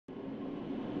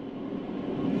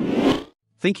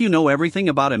Think you know everything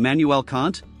about Immanuel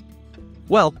Kant?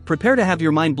 Well, prepare to have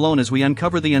your mind blown as we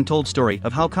uncover the untold story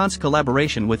of how Kant's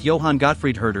collaboration with Johann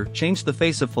Gottfried Herder changed the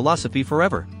face of philosophy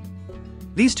forever.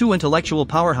 These two intellectual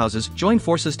powerhouses joined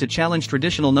forces to challenge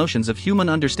traditional notions of human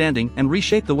understanding and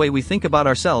reshape the way we think about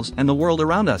ourselves and the world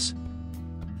around us.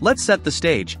 Let's set the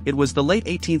stage. It was the late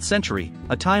 18th century,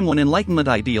 a time when Enlightenment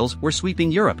ideals were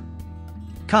sweeping Europe.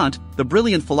 Kant, the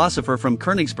brilliant philosopher from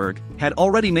Königsberg, had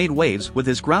already made waves with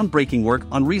his groundbreaking work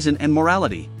on reason and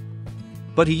morality.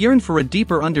 But he yearned for a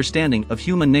deeper understanding of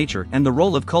human nature and the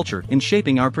role of culture in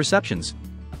shaping our perceptions.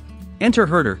 Enter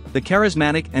Herder, the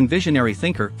charismatic and visionary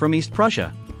thinker from East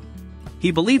Prussia.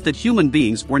 He believed that human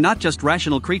beings were not just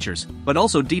rational creatures, but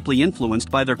also deeply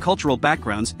influenced by their cultural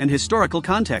backgrounds and historical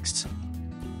contexts.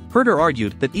 Herder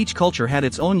argued that each culture had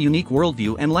its own unique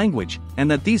worldview and language,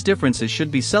 and that these differences should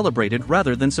be celebrated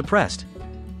rather than suppressed.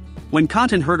 When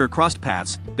Kant and Herder crossed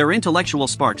paths, their intellectual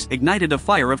sparks ignited a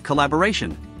fire of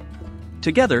collaboration.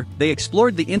 Together, they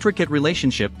explored the intricate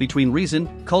relationship between reason,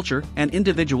 culture, and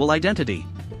individual identity.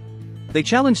 They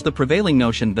challenged the prevailing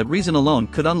notion that reason alone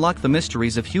could unlock the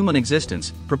mysteries of human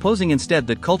existence, proposing instead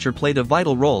that culture played a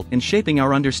vital role in shaping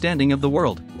our understanding of the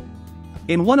world.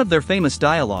 In one of their famous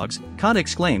dialogues, Kant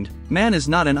exclaimed, "Man is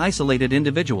not an isolated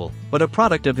individual, but a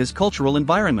product of his cultural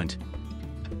environment."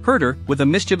 Herder, with a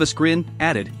mischievous grin,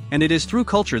 added, "And it is through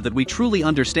culture that we truly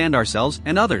understand ourselves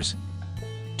and others."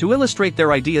 To illustrate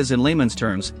their ideas in layman's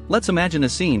terms, let's imagine a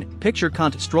scene. Picture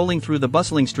Kant strolling through the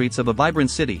bustling streets of a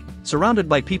vibrant city, surrounded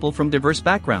by people from diverse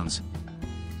backgrounds.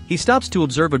 He stops to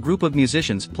observe a group of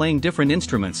musicians playing different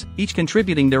instruments, each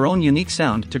contributing their own unique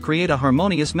sound to create a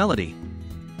harmonious melody.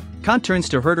 Kant turns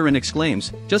to Herder and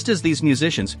exclaims, "Just as these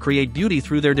musicians create beauty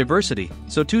through their diversity,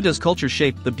 so too does culture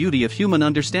shape the beauty of human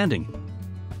understanding."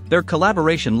 Their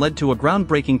collaboration led to a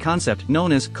groundbreaking concept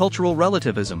known as cultural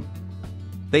relativism.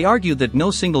 They argued that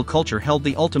no single culture held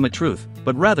the ultimate truth,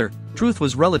 but rather, truth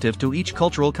was relative to each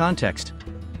cultural context.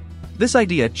 This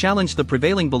idea challenged the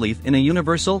prevailing belief in a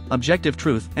universal, objective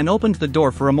truth and opened the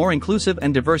door for a more inclusive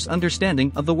and diverse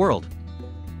understanding of the world.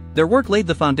 Their work laid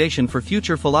the foundation for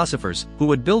future philosophers who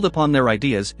would build upon their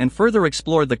ideas and further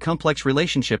explore the complex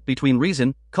relationship between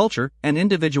reason, culture, and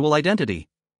individual identity.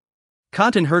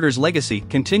 Kant and Herder's legacy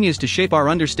continues to shape our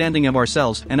understanding of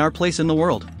ourselves and our place in the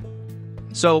world.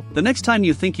 So, the next time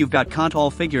you think you've got Kant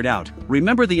all figured out,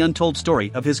 remember the untold story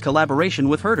of his collaboration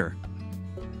with Herder.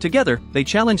 Together, they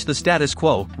challenged the status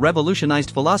quo,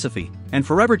 revolutionized philosophy, and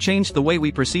forever changed the way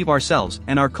we perceive ourselves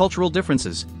and our cultural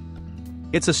differences.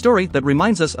 It's a story that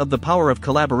reminds us of the power of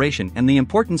collaboration and the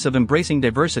importance of embracing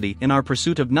diversity in our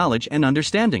pursuit of knowledge and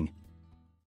understanding.